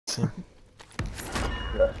Team.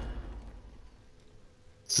 Yeah.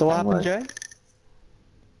 So what happened, Jay?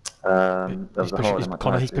 There was He's a pushing, hole in my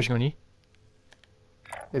Connor, he's taxi. pushing on you.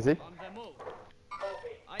 Is he?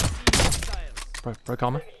 Broke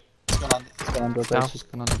armor. He's gone under a Down. bridge. He's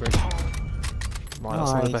gone under a bridge. Right,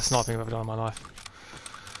 that's one of the best Nice. sniping I've ever done in my life.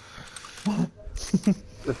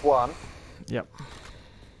 Just one. Yep.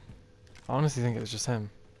 I honestly think it was just him.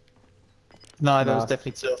 No, there was No.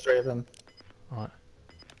 definitely 2 or 3 of them. Right.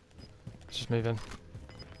 Let's just move in.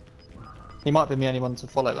 He might be the only one to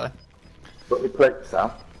follow though. Got your plate, Sam?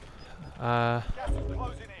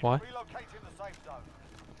 Why?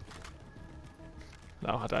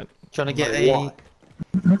 No, I don't. Trying to get Why?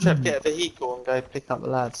 Trev, get a vehicle and go pick up the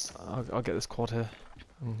lads. I'll get this quad here,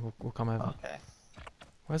 and we'll come over. Okay.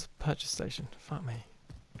 Where's the purchase station? Fuck me.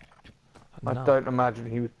 I No. don't imagine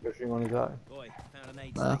he was pushing on his own. Boy, found an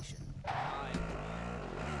aid No. station.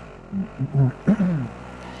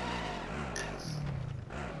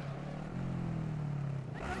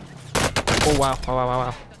 Oh wow! Wow! Wow! Wow!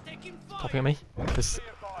 Wow! Popping at me. This.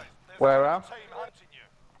 Where out?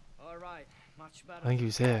 All right, much better. I think he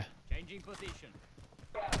was here. Changing position.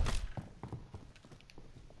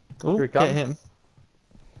 Oh, Here he get comes. him.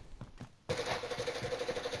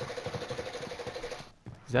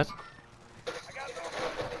 He's dead.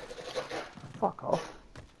 Fuck off.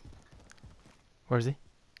 Where is he?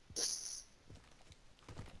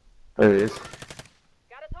 There he is.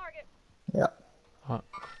 Got a target. Yeah. Alright,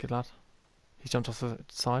 good lad. He jumped off the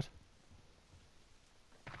side.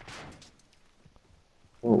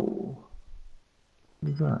 Oh.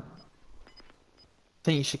 Who's that? I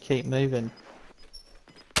think you should keep moving.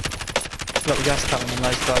 Got the gas coming and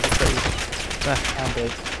those guys are pretty There. handy.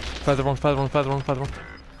 Further on, further on, further on, further on.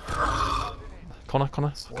 Connor,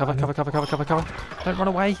 Connor. Cover, cover, cover, cover, cover, cover. Don't run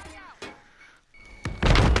away.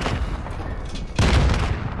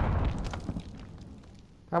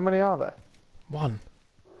 How many are there? One.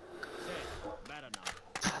 Better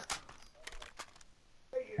now.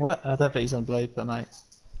 What? I don't think he's on blooper, mate.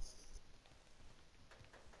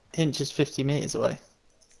 Hinch is 50 metres away.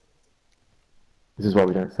 This is why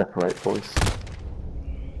we don't separate, boys.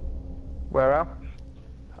 Where out?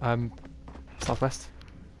 Southwest.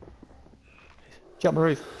 Jump the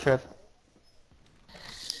roof, Trev.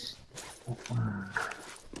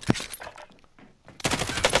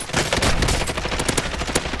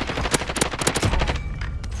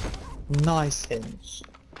 Nice Hinch.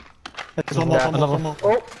 There's one more, Yeah, one more, one more.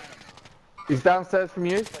 Oh! He's downstairs from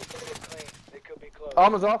you.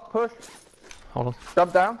 Armor's off, push. Hold on,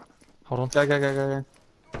 Jump down. hold on. Go, go, go, go,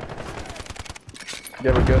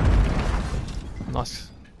 Yeah, we're good. Nice.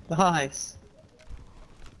 go. Nice.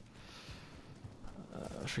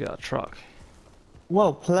 Should we get that truck?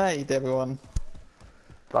 Well played, everyone.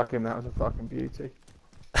 Fuck him, that was a fucking beauty.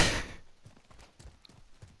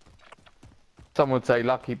 Some would say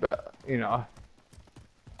lucky, but, you know.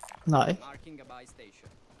 No. Marking a buy station.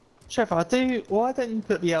 Trevor, why don't you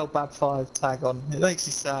put the LBAB 5 tag on? It makes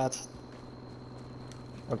me sad.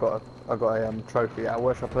 I got a trophy out.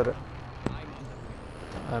 Where should I put it?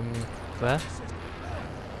 I'm on There.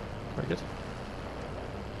 Very good.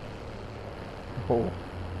 Oh.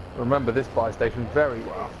 Remember this buy station very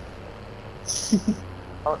well.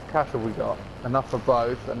 How much cash have we got? Enough for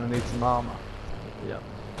both, and I need some armor. Yeah.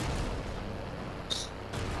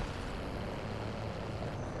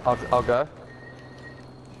 I'll go.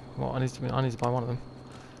 Well, I need to buy one of them.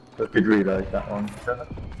 Good reload, that one.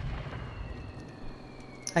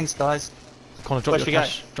 Thanks, guys. Connor, drop Where your should we go?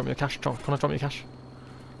 cash. Drop me your cash. Connor, drop me your cash.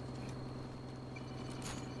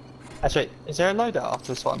 Actually, is there a loadout after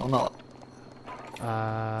this one or not?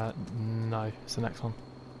 No, it's the next one.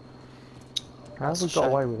 How have That's we a got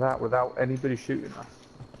shame. away with that without anybody shooting us?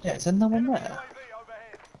 Yeah, is there no one there?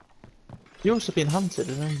 You're also being hunted,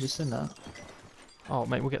 and then just in there. Oh,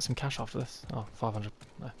 mate, we'll get some cash after this. Oh, 500.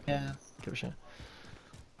 No, Yeah. give a shit.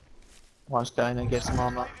 I'll just go in and get some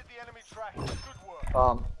armor.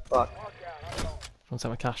 Fuck. Want to take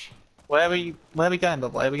my cash? Where are we going, by the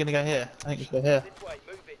way? Are we gonna go here? I think we should go here. this way,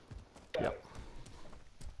 move it. Yep.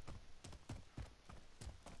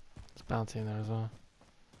 There's bounty in there as well.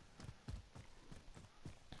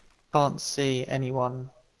 Can't see anyone.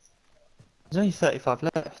 There's only 35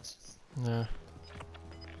 left. Yeah.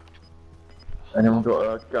 Anyone got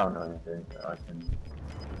a gun or anything that I can...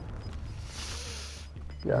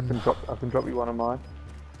 Yeah, I can drop you one of mine.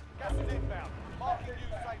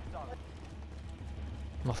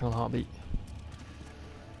 Nothing on heartbeat.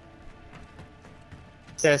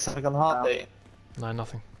 Is there something on the heartbeat? No,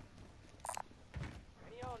 nothing.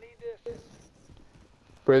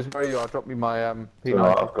 Briz, where are you? I'll drop you my So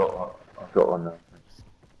P90. I've got one now.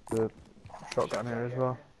 the shotgun here as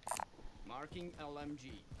well. Marking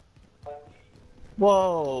LMG.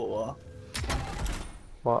 Whoa!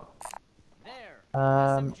 What? There.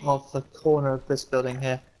 Off the corner of this building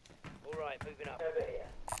here. All right, moving up.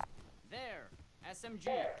 There.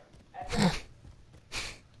 SMG.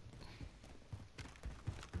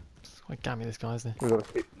 It's quite gammy, this guy, isn't he?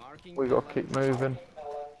 Marking We gotta keep moving.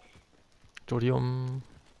 Geordie, We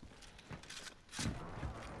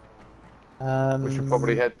should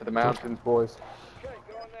probably head to the mountains, boys. Okay,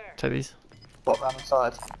 go on there. take these. What round the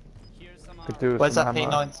side? Here's some Could do with Where's some that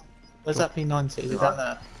ammo. P90? Where's that P90? Is it down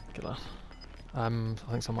there? Get that. I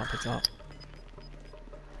think someone might pick it up.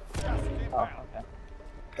 Oh,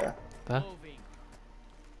 okay. There. moving.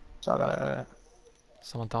 So I got it.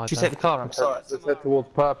 Someone died Did you there. take the car? I'm sorry. Let's head towards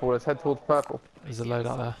purple. Let's head towards purple. There's a load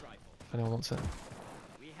out there, if anyone wants it.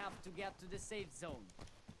 We have to get to the safe zone.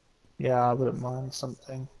 Yeah, I wouldn't mind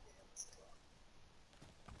something.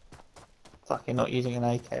 Fucking not using an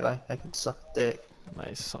AK though. They can suck a dick. Mate,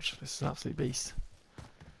 it's an absolute beast.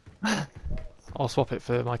 I'll swap it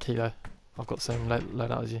for my kilo. I've got the same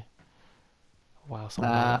loadout as you. Wow,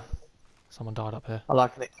 someone died up here. I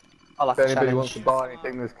like it. I like If a anybody wants challenge. to buy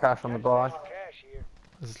anything, there's cash on the buy. Cash here.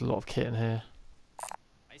 There's a lot of kit in here.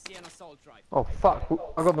 I see an assault rifle. Oh fuck!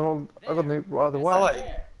 I got the wrong. I got the other way. Oh wait,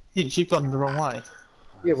 you've gone the wrong way.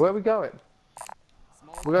 Yeah, where are we going?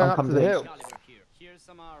 Small We're going I'm up to coming the in. hill. caliber here. Here's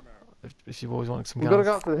some armor. If you've always wanted some We've got to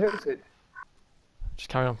guns, go up to the hill, Sid. just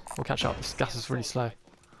carry on. We'll catch up. This gas is really slow.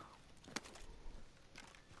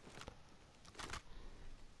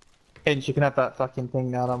 Hinge, you can have that fucking thing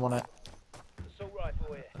now. I'm on it. Assault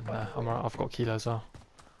rifle here. And, I'm alright. I've got kilo as well.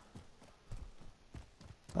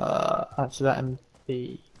 Actually,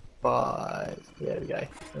 that MP5. There we go.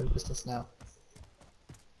 No business now.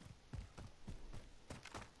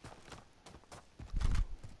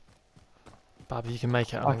 Babby, you can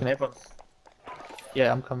make it. I can everyone.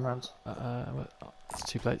 Yeah, I'm coming round. It's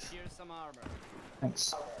 2 plates. Here's some armor.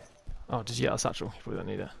 Thanks. Oh, did you get a satchel? You probably don't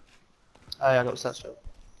need it. Oh, yeah, I got satchel.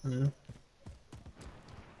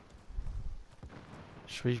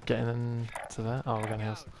 Should we get in to there? Oh, we're going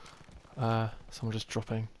hills. Someone just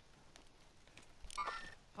dropping.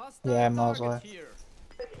 Hostile Yeah, miles target away. here.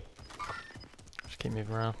 Just keep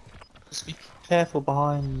moving around. Just be careful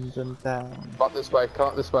behind and down. Come this way.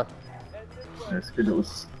 Come this way. Yeah, it's good little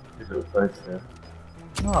place there.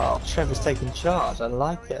 Oh, Trevor's taking charge. I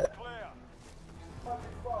like it.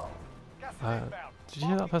 Did you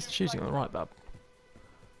hear that person shooting on the right, Bab?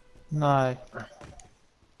 No.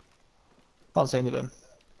 Can't see any of them.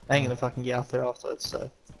 They ain't gonna fucking get out there afterwards, so.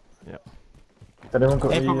 Yep. Has anyone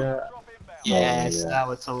got Hey, the, Yes, yeah. now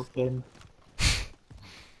we're talking. Do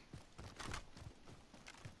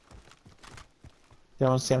you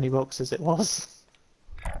want to see how many boxes it was?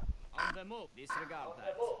 On the move. Disregard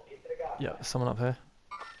that. Yeah, there's someone up here.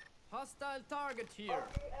 Hostile target here.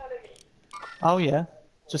 Oh yeah,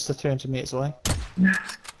 just the 300 meters away.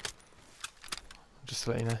 Just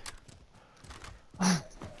to let you know.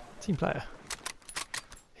 Team player.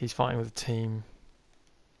 He's fighting with a team.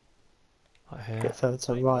 Right here. Bit further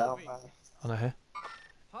to the right, aren't they? Oh no, here.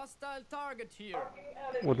 Hostile target here.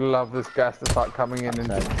 Would love this gas to start coming in and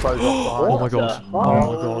just close off Oh behind. my god. Oh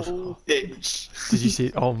my god. Bitch. Did you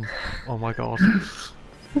see? Oh my god.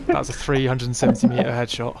 That's a 370 meter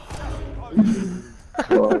headshot.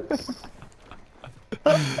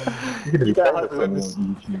 You're gonna be better famous hope it on was-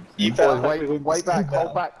 YouTube. You better Boys, hope it wait was back,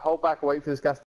 now. hold back, wait for this gas